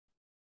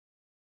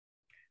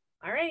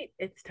All right,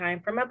 it's time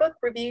for my book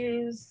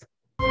reviews.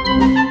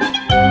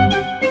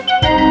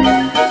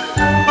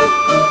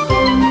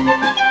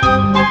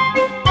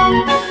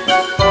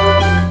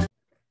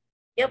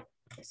 Yep,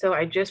 so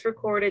I just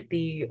recorded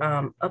the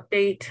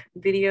update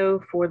video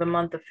for the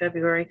month of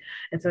February,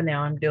 and so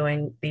now I'm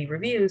doing the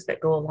reviews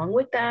that go along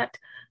with that.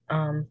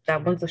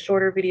 That one's a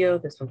shorter video,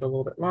 this one's a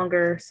little bit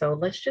longer, so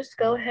let's just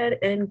go ahead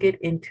and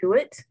get into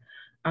it.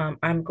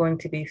 I'm going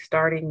to be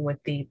starting with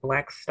the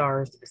Black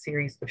Stars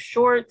series of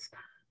shorts.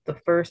 The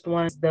first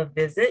one is The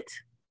Visit,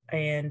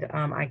 and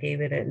I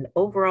gave it an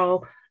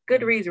overall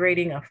Goodreads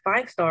rating of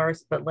 5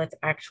 stars, but let's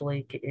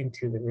actually get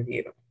into the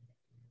review.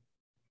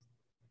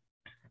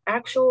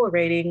 Actual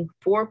rating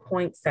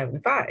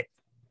 4.75.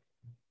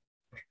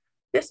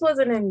 This was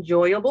an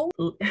enjoyable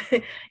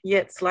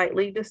yet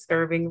slightly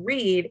disturbing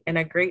read and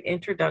a great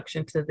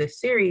introduction to this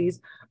series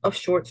of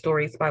short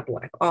stories by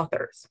Black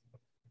authors.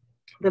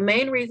 The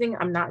main reason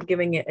I'm not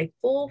giving it a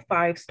full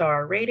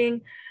 5-star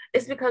rating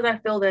is because I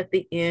feel that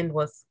the end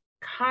was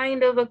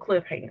kind of a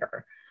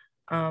cliffhanger.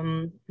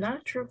 Not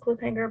a true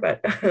cliffhanger,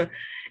 but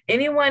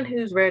anyone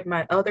who's read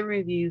my other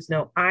reviews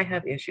know I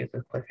have issues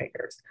with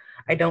cliffhangers.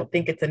 I don't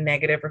think it's a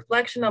negative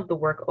reflection of the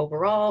work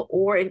overall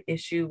or an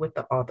issue with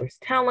the author's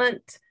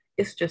talent.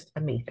 It's just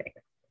a me thing.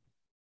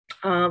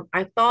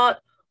 I thought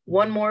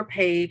one more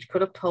page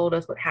could have told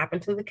us what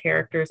happened to the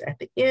characters at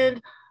the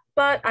end,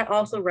 but I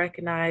also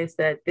recognize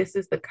that this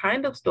is the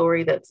kind of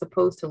story that's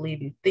supposed to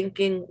leave you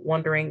thinking,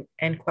 wondering,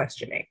 and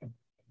questioning.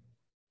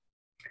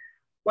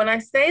 When I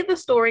say the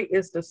story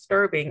is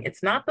disturbing,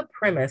 it's not the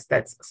premise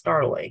that's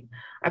startling.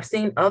 I've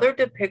seen other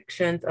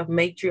depictions of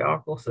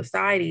matriarchal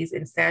societies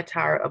in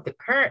satire of the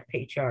current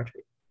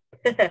patriarchy.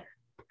 The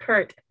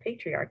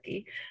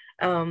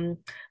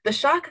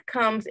shock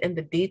comes in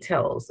the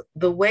details,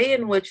 the way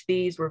in which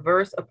this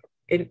reverse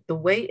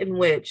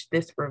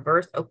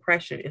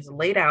oppression is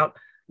laid out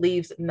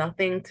leaves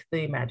nothing to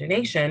the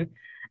imagination,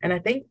 and I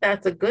think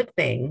that's a good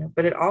thing.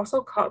 But it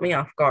also caught me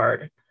off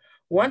guard.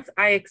 Once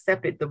I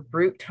accepted the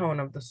brute tone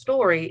of the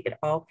story, it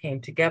all came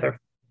together.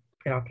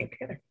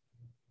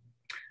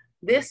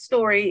 This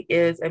story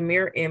is a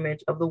mirror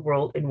image of the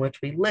world in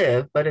which we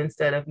live, but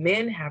instead of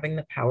men having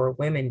the power,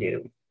 women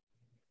do.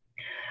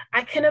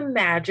 I can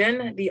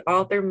imagine the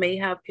author may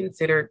have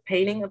considered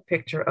painting a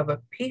picture of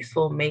a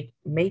peaceful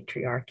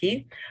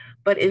matriarchy,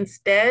 but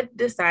instead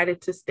decided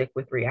to stick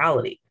with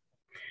reality.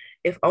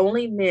 If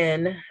only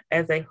men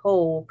as a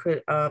whole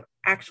could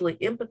actually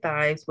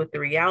empathize with the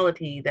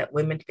reality that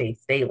women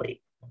face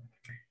daily.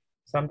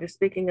 So I'm just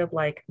speaking of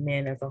like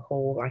men as a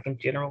whole, like in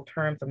general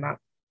terms. I'm not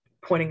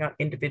pointing out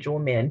individual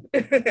men.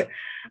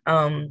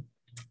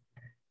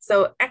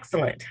 So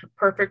excellent,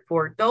 perfect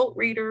for adult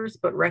readers,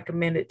 but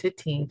recommended to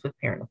teens with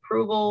parent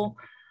approval.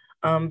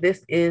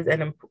 This is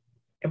an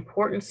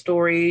important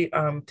story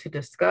to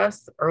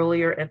discuss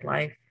earlier in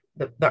life.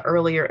 The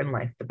earlier in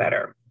life, the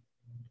better.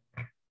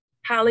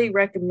 Highly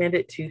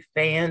recommended to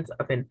fans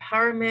of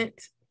empowerment,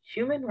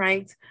 human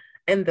rights,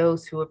 and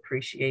those who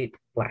appreciate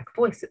Black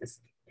voices.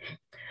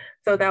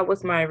 So that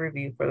was my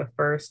review for the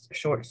first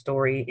short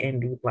story in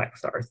the Black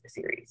Stars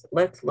series.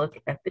 Let's look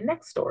at the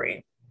next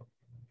story.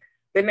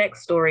 The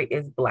next story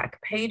is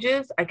Black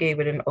Pages. I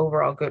gave it an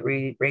overall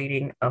Goodreads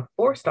rating of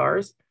 4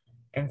 stars.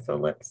 And so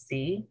let's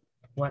see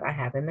what I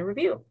have in the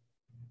review.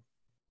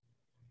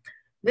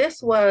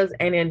 This was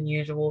an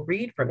unusual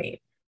read for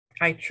me.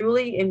 I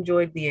truly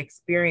enjoyed the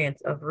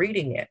experience of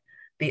reading it.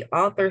 The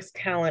author's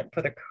talent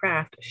for the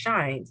craft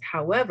shines.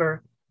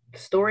 However, the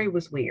story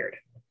was weird.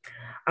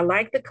 I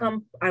like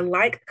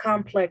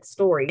complex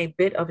story, a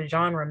bit of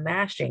genre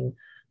mashing,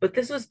 but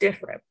this was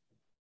different.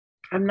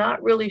 I'm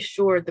not really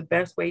sure the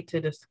best way to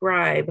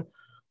describe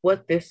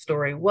what this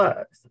story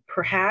was.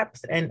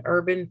 Perhaps an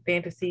urban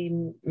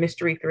fantasy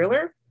mystery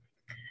thriller?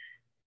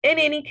 In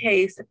any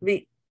case,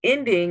 the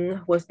ending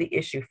was the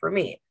issue for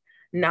me.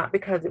 Not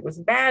because it was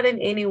bad in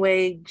any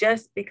way,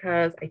 just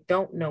because I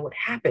don't know what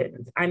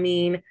happens. I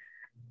mean,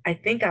 I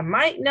think I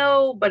might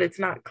know, but it's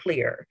not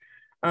clear.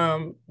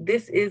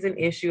 This is an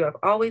issue. I've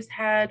always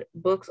had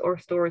books or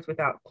stories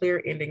without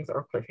clear endings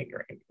or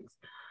cliffhanger endings.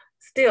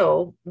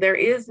 Still, there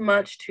is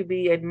much to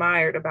be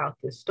admired about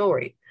this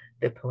story.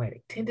 The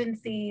poetic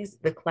tendencies,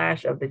 the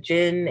clash of the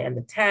jinn and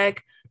the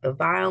tech, the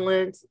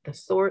violence, the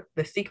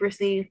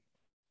secrecy.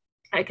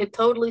 I could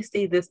totally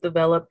see this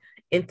develop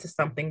into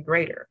something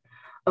greater.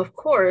 Of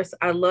course,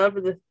 I loved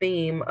the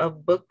theme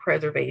of book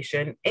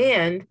preservation,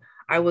 and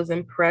I was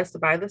impressed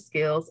by the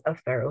skills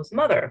of Pharaoh's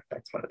mother.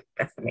 That's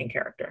the main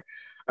character.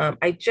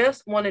 I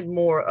just wanted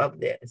more of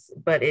this,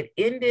 but it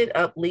ended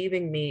up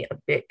leaving me a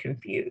bit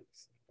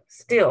confused.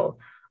 Still,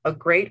 a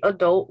great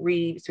adult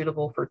read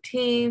suitable for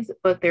teens,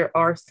 but there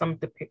are some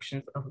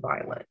depictions of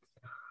violence.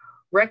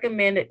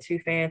 Recommended to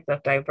fans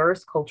of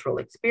diverse cultural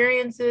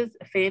experiences,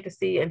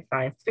 fantasy and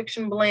science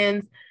fiction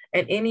blends,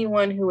 and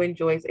anyone who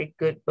enjoys a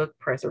good book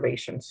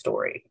preservation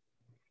story.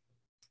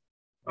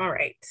 All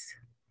right.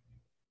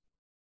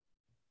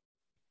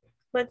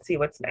 Let's see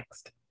what's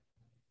next.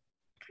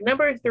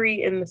 Number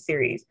 3 in the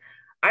series,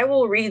 I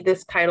will read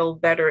this title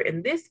better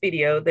in this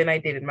video than I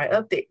did in my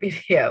update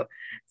video.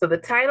 So the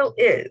title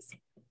is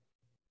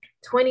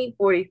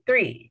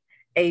 2043,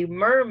 A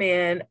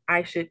Merman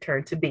I Should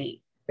Turn to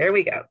Be. There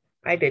we go.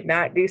 I did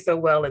not do so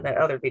well in that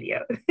other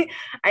video.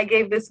 I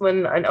gave this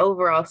one an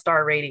overall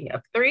star rating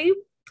of 3.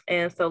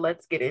 And so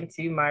let's get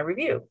into my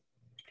review.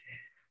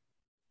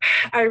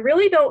 I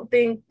really don't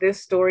think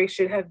this story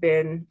should have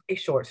been a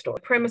short story.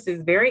 The premise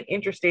is very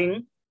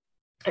interesting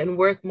and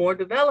worth more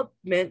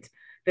development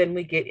than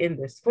we get in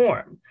this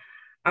form.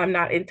 I'm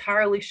not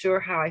entirely sure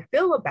how I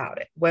feel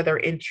about it, whether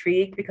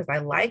intrigued because I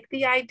like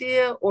the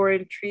idea or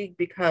intrigued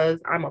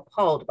because I'm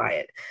appalled by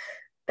it.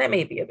 That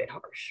may be a bit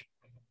harsh.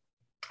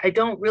 I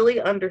don't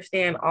really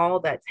understand all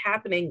that's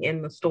happening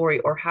in the story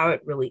or how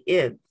it really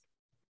ends.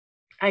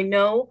 I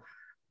know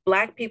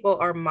Black people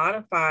are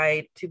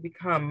modified to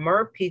become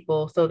mer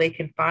people so they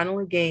can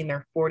finally gain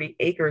their 40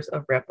 acres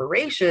of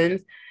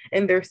reparations,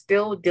 and they're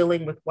still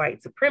dealing with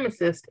white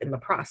supremacists in the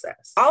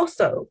process.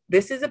 Also,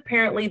 this is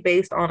apparently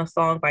based on a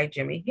song by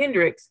Jimi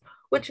Hendrix,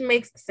 which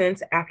makes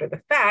sense after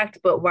the fact,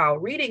 but while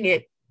reading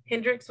it,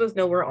 Hendrix was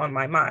nowhere on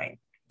my mind.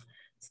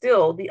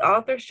 Still, the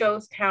author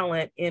shows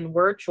talent in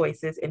word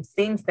choices and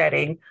scene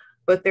setting,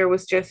 but there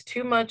was just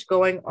too much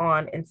going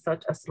on in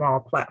such a small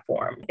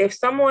platform. If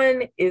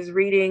someone is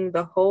reading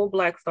the whole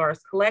Black Stars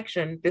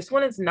collection, this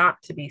one is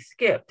not to be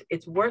skipped.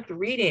 It's worth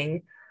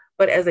reading,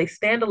 but as a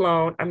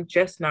standalone, I'm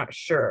just not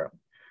sure.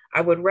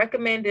 I would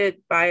recommend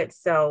it by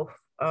itself,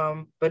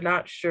 but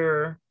not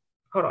sure.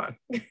 Hold on.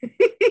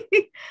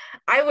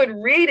 I would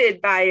read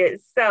it by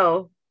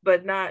itself,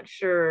 but not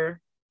sure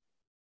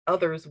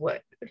others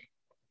would.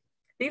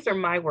 These are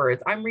my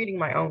words. I'm reading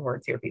my own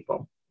words here,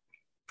 people.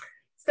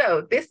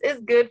 So this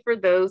is good for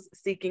those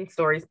seeking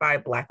stories by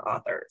Black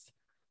authors.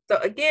 So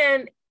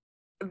again,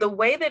 the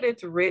way that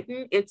it's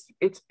written, it's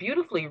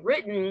beautifully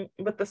written,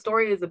 but the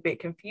story is a bit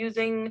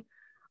confusing.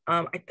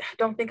 I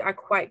don't think I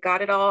quite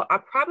got it all. I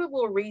probably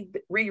will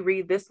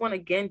reread this one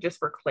again just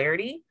for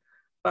clarity,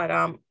 but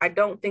I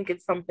don't think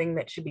it's something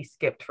that should be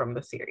skipped from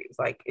the series.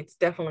 Like, it's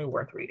definitely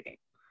worth reading.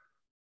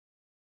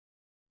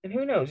 And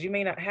who knows, you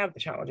may not have the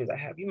challenges I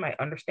have. You might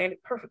understand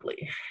it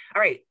perfectly.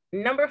 All right,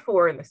 number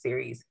 4 in the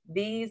series,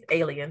 These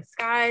Alien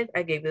Skies.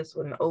 I gave this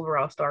one an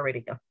overall star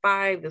rating of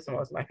 5. This one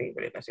was my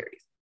favorite in the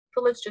series.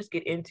 So let's just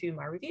get into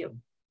my review.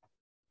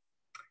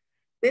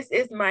 This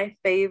is my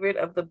favorite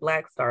of the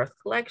Black Stars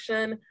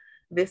collection.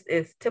 This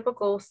is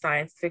typical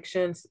science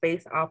fiction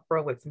space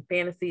opera with some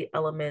fantasy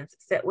elements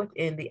set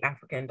within the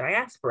African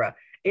diaspora.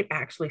 It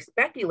actually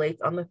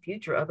speculates on the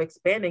future of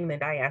expanding the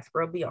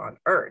diaspora beyond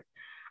Earth.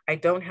 I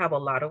don't have a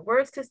lot of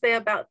words to say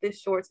about this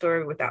short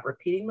story without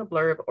repeating the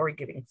blurb or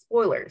giving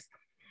spoilers.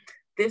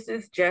 This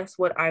is just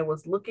what I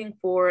was looking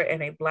for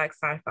in a Black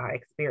sci-fi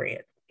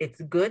experience. It's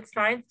good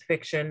science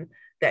fiction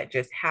that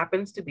just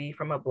happens to be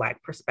from a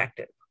Black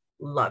perspective.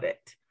 Love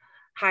it.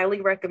 Highly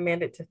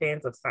recommend it to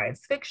fans of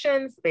science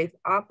fiction, space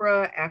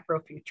opera,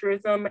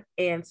 Afrofuturism,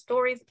 and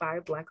stories by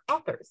Black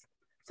authors.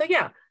 So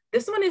yeah,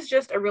 this one is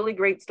just a really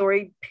great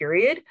story,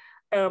 period.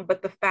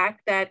 But the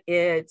fact that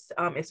it's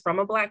from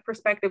a Black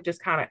perspective just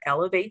kind of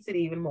elevates it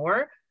even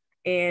more.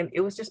 And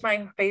it was just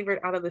my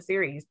favorite out of the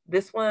series.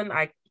 This one,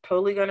 I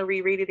totally gonna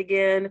reread it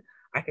again.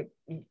 I could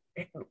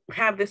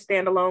have this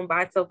standalone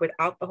by itself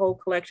without the whole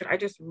collection. I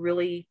just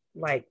really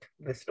liked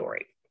the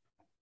story.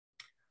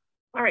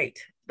 All right,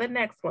 the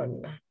next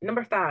one,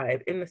 number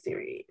 5 in the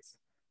series,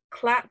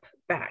 Clap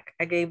Back.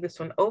 I gave this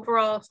one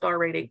overall star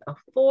rating of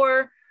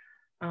 4.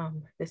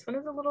 This one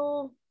is a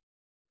little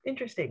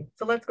interesting.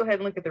 So let's go ahead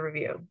and look at the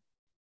review.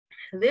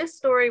 This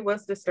story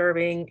was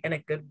disturbing in a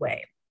good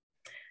way.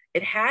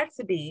 It had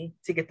to be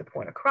to get the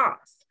point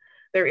across.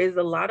 There is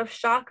a lot of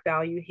shock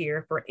value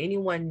here for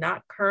anyone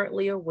not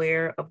currently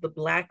aware of the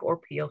Black or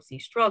POC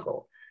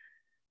struggle.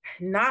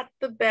 Not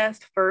the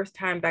best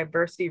first-time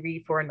diversity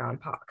read for a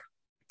non-POC.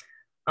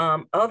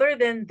 Other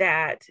than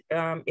that,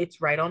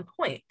 it's right on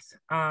point.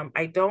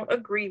 I don't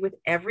agree with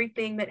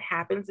everything that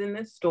happens in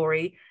this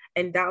story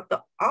and doubt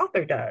the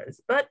author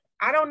does, but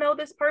I don't know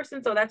this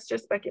person, so that's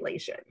just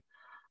speculation.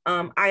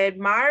 I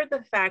admire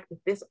the fact that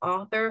this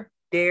author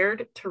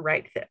dared to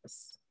write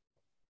this.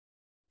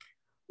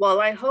 While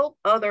I hope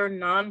other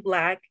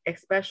non-Black,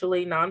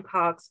 especially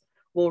non-POCs,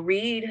 will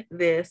read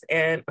this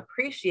and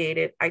appreciate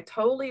it, I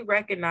totally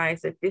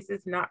recognize that this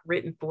is not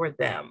written for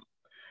them.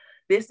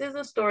 This is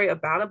a story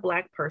about a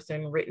Black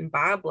person written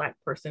by a Black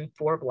person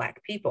for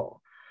Black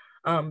people.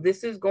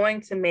 This is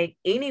going to make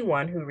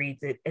anyone who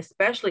reads it,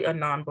 especially a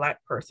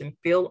non-Black person,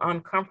 feel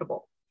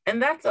uncomfortable.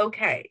 And that's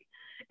okay.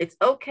 It's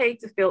okay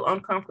to feel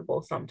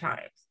uncomfortable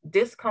sometimes.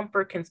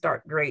 Discomfort can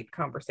start great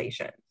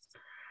conversations.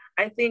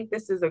 I think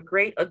this is a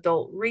great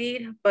adult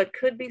read, but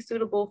could be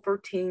suitable for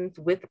teens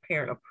with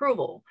parent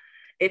approval.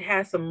 It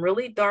has some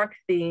really dark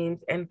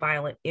themes and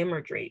violent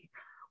imagery.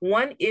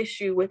 One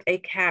issue with a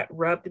cat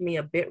rubbed me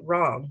a bit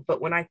wrong,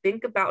 but when I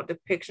think about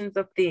depictions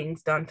of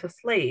things done to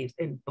slaves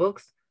in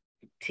books,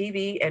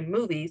 TV, and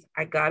movies,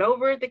 I got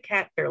over the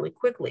cat fairly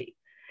quickly.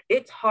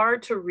 It's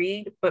hard to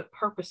read, but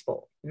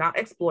purposeful, not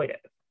exploitive.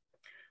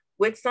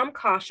 With some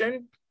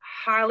caution,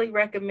 highly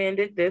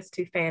recommended this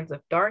to fans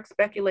of dark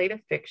speculative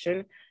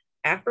fiction,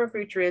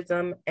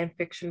 Afrofuturism, and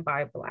fiction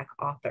by Black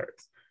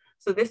authors.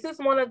 So this is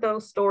one of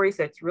those stories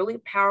that's really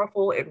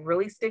powerful. It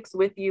really sticks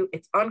with you.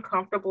 It's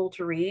uncomfortable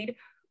to read,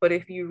 but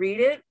if you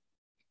read it,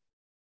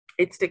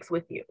 it sticks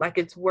with you. Like,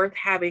 it's worth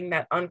having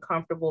that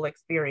uncomfortable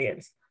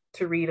experience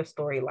to read a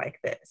story like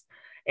this.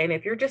 And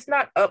if you're just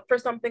not up for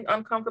something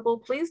uncomfortable,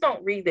 please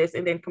don't read this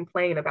and then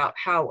complain about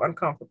how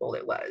uncomfortable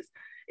it was.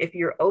 If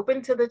you're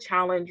open to the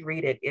challenge,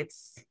 read it.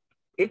 It's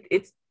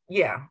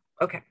yeah.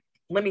 Okay.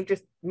 Let me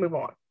just move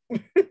on.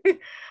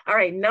 All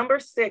right. Number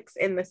 6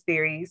 in the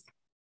series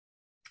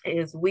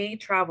is We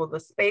Travel the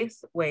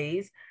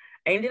Spaceways.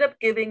 I ended up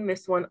giving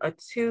this one a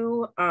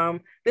 2.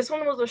 This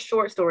one was a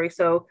short story.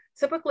 So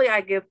typically I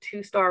give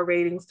 2-star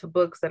ratings to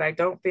books that I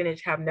don't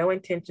finish, have no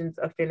intentions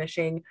of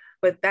finishing,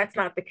 but that's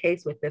not the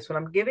case with this one.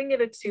 I'm giving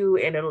it a 2,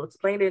 and it'll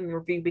explain it in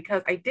review,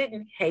 because I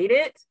didn't hate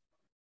it,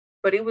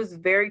 but it was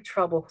very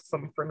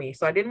troublesome for me.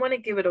 So I didn't want to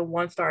give it a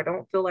 1-star. I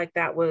don't feel like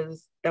that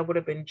would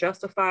have been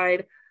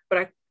justified,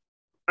 but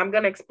I'm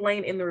going to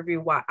explain in the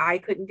review why I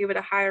couldn't give it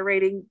a higher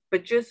rating,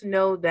 but just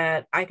know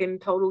that I can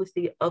totally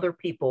see other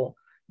people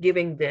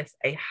giving this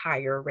a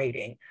higher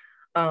rating.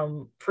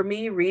 For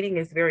me, reading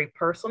is very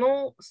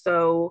personal.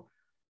 So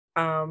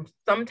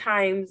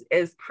sometimes,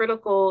 as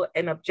critical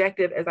and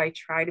objective as I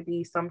try to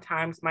be,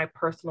 sometimes my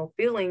personal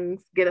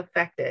feelings get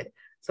affected.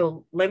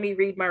 So let me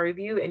read my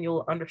review and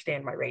you'll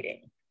understand my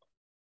rating.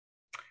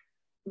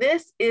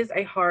 This is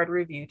a hard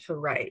review to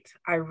write.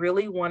 I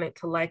really wanted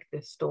to like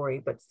this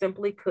story, but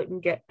simply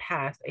couldn't get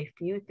past a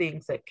few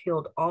things that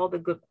killed all the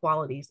good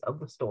qualities of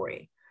the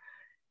story.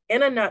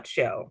 In a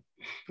nutshell,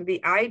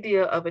 the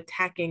idea of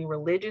attacking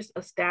religious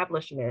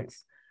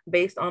establishments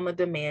based on the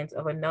demands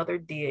of another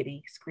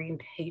deity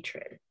screamed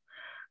hatred.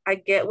 I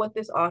get what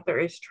this author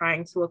is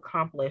trying to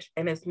accomplish,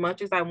 and as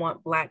much as I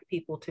want Black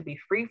people to be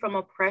free from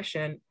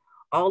oppression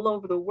all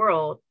over the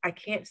world, I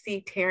can't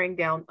see tearing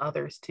down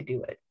others to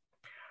do it.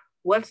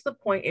 What's the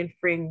point in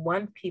freeing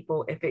one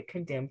people if it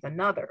condemns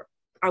another?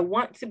 I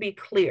want to be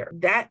clear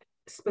that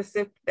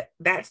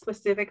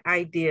specific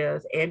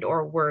ideas and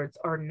or words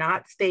are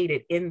not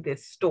stated in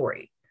this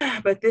story,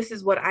 but this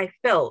is what I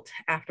felt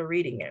after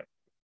reading it.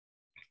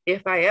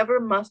 If I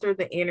ever muster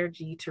the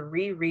energy to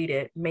reread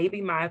it,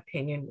 maybe my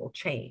opinion will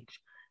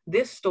change.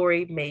 This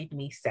story made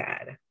me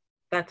sad.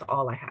 That's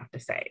all I have to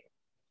say.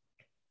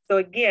 So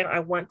again,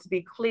 I want to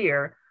be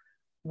clear.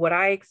 What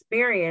I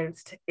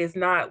experienced is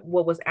not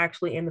what was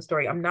actually in the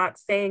story. I'm not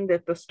saying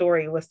that the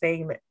story was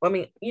saying that. I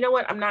mean, you know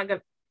what? I'm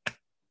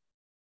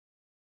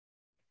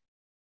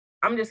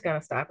just going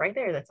to stop right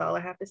there. That's all I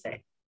have to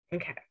say.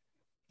 Okay.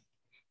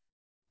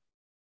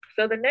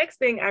 So the next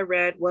thing I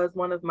read was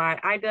one of my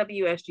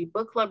IWSG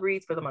book club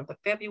reads for the month of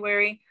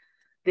February.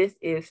 This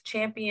is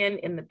Champion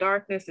in the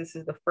Darkness. This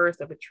is the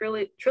first of a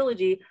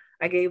trilogy.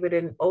 I gave it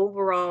an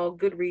overall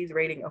Goodreads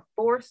rating of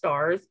 4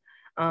 stars.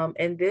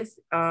 And this,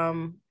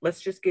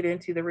 let's just get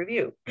into the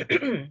review.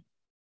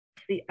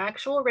 The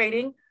actual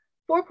rating,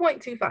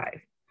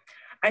 4.25.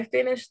 I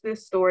finished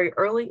this story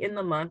early in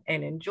the month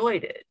and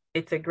enjoyed it.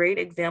 It's a great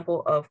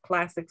example of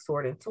classic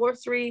sword and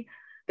sorcery.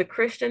 The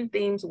Christian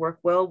themes work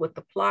well with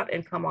the plot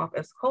and come off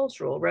as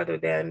cultural rather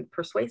than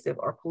persuasive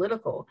or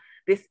political.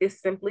 This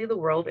is simply the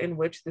world in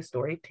which the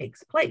story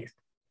takes place.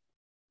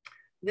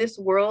 This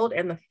world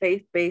and the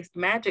faith-based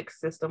magic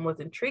system was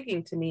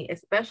intriguing to me,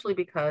 especially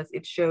because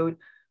it showed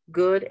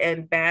good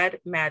and bad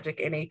magic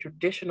in a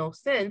traditional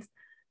sense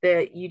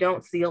that you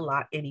don't see a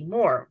lot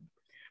anymore.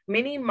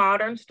 Many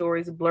modern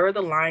stories blur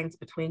the lines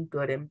between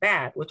good and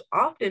bad, which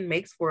often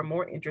makes for a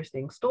more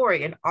interesting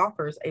story and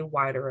offers a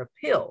wider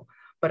appeal.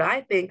 But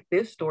I think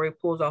this story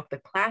pulls off the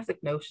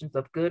classic notions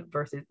of good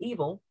versus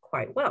evil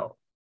quite well.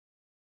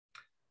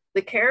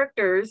 The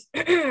characters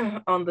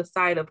on the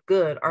side of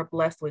good are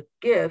blessed with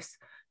gifts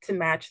to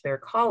match their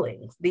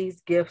callings.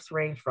 These gifts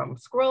range from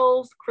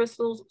scrolls,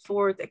 crystals,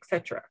 swords,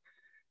 etc.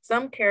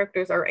 Some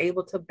characters are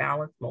able to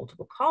balance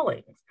multiple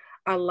callings.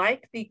 I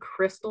like the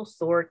crystal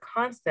sword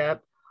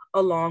concept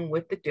along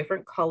with the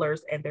different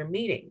colors and their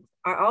meanings.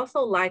 I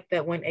also like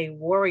that when a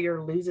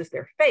warrior loses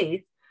their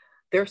faith,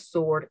 their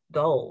sword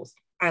dulls.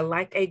 I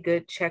like a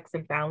good checks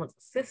and balance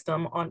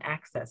system on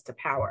access to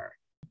power.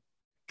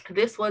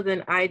 This was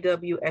an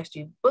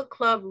IWSG book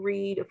club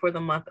read for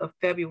the month of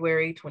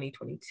February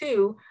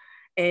 2022.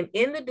 And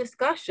in the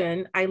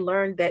discussion, I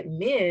learned that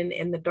men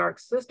in the Dark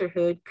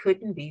Sisterhood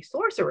couldn't be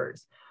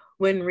sorcerers.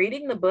 When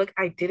reading the book,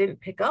 I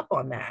didn't pick up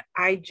on that.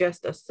 I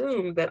just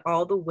assumed that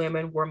all the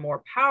women were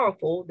more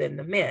powerful than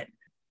the men.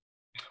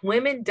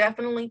 Women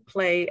definitely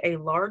play a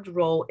large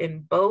role in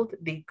both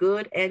the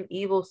good and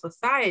evil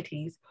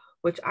societies,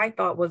 which I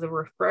thought was a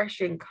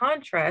refreshing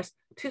contrast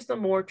to some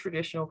more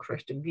traditional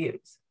Christian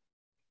views.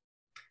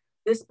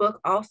 This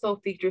book also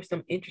features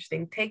some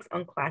interesting takes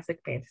on classic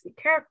fantasy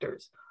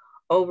characters.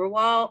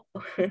 Overall,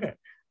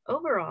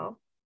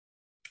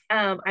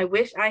 I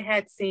wish I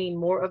had seen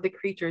more of the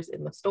creatures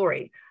in the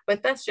story,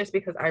 but that's just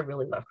because I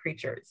really love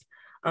creatures.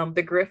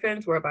 The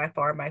griffins were by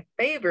far my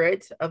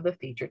favorite of the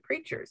featured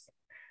creatures.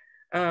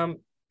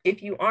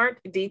 If you aren't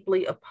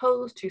deeply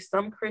opposed to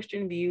some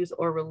Christian views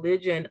or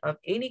religion of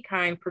any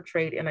kind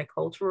portrayed in a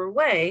cultural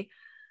way,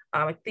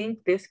 I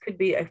think this could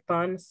be a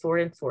fun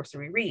sword and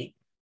sorcery read.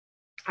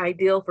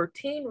 Ideal for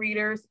teen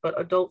readers, but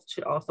adults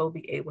should also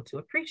be able to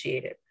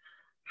appreciate it.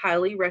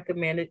 Highly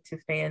recommended to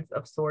fans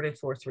of sword and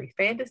sorcery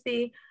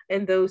fantasy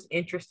and those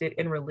interested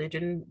in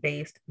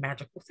religion-based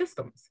magical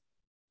systems.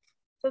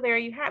 So there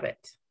you have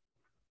it.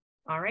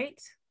 All right.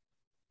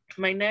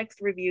 My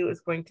next review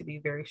is going to be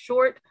very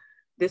short.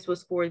 This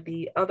was for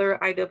the other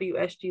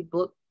IWSG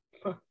book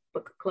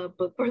club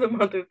book for the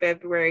month of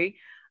February.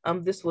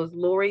 This was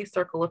Lori's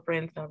Circle of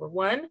Friends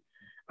 #1.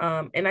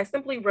 And I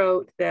simply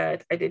wrote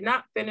that I did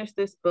not finish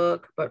this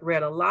book, but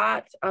read a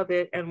lot of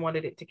it and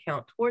wanted it to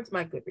count towards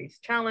my Goodreads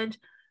challenge.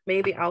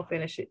 Maybe I'll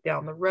finish it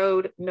down the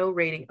road. No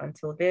rating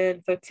until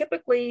then. So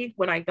typically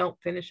when I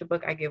don't finish a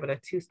book, I give it a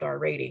 2-star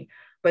rating,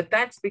 but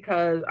that's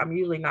because I'm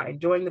usually not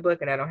enjoying the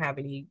book and I don't have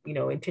any,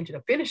 intention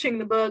of finishing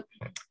the book.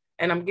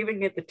 And I'm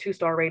giving it the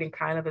 2-star rating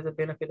kind of as a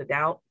benefit of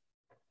doubt.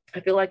 I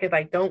feel like if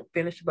I don't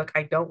finish a book,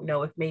 I don't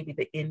know if maybe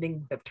the ending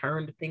would have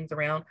turned things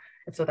around.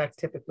 And so that's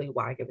typically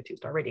why I give a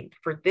 2-star rating.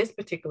 For this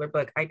particular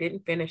book, I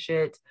didn't finish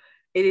it.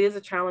 It is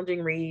a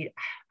challenging read.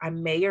 I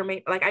may or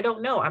may, I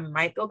don't know. I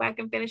might go back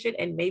and finish it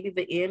and maybe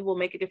the end will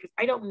make a difference.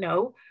 I don't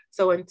know.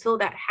 So until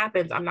that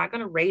happens, I'm not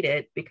going to rate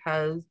it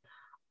because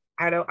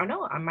I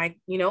know. I might,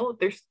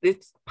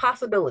 it's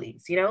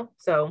possibilities,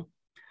 So,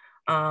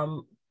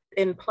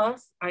 and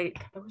plus there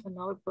was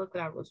another book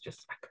that I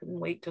couldn't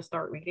wait to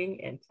start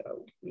reading. And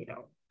so,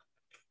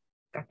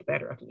 got the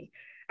better of me.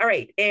 All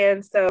right.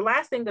 And so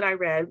last thing that I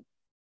read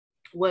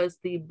was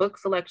the book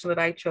selection that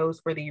I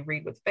chose for the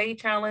Read with Faye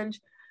challenge.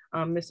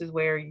 This is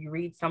where you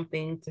read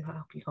something to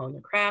help you hone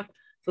your craft.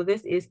 So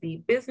this is the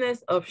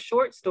Business of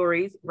Short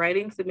Stories,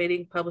 Writing,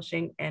 Submitting,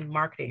 Publishing, and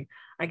Marketing.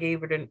 I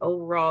gave it an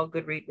overall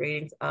Goodreads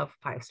ratings of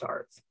 5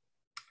 stars.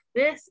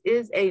 This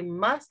is a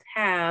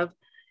must-have,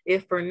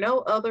 if for no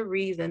other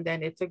reason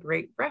than it's a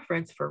great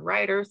reference for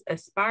writers,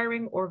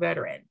 aspiring or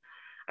veteran.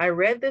 I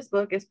read this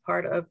book as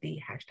part of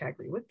the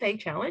 #ReadWithFaye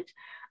challenge.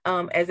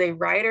 As a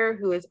writer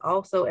who is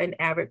also an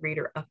avid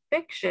reader of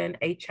fiction,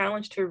 a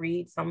challenge to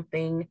read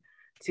something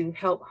to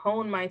help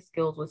hone my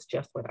skills was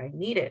just what I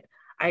needed.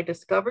 I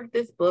discovered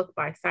this book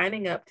by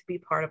signing up to be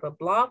part of a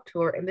blog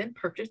tour and then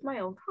purchased my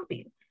own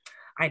copy.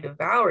 I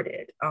devoured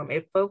it.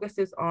 It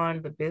focuses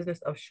on the business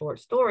of short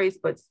stories,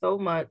 but so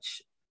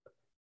much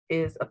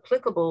is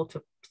applicable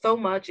to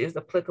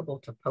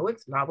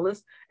poets,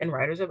 novelists, and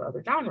writers of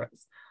other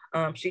genres.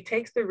 She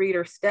takes the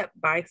reader step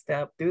by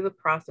step through the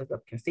process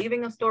of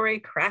conceiving a story,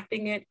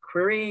 crafting it,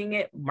 querying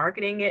it,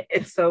 marketing it,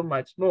 and so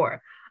much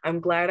more. I'm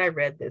glad I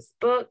read this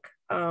book.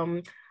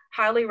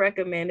 Highly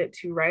recommend it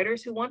to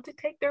writers who want to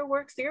take their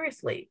work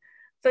seriously.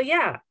 So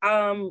yeah,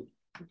 I'm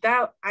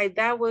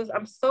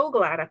so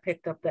glad I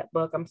picked up that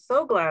book. I'm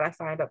so glad I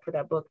signed up for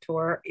that book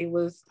tour. It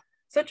was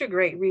such a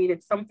great read.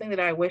 It's something that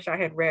I wish I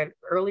had read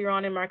earlier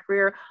on in my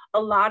career.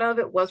 A lot of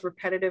it was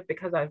repetitive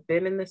because I've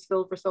been in this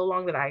field for so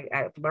long that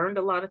I've learned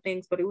a lot of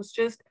things, but it was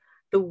just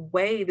the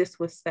way this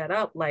was set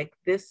up. Like,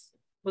 this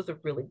was a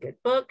really good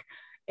book.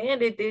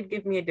 And it did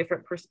give me a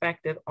different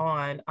perspective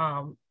on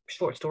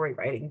short story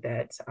writing,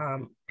 that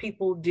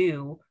people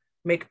do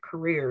make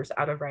careers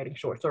out of writing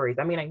short stories.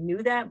 I mean, I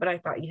knew that, but I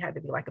thought you had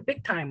to be like a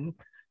big time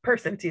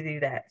person to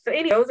do that. So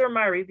anyway, those are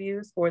my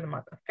reviews for the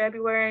month of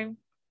February.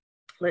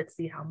 Let's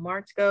see how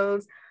March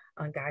goes.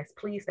 Guys,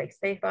 please stay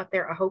safe out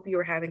there. I hope you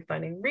are having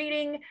fun in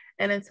reading.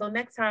 And until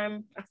next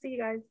time, I'll see you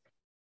guys.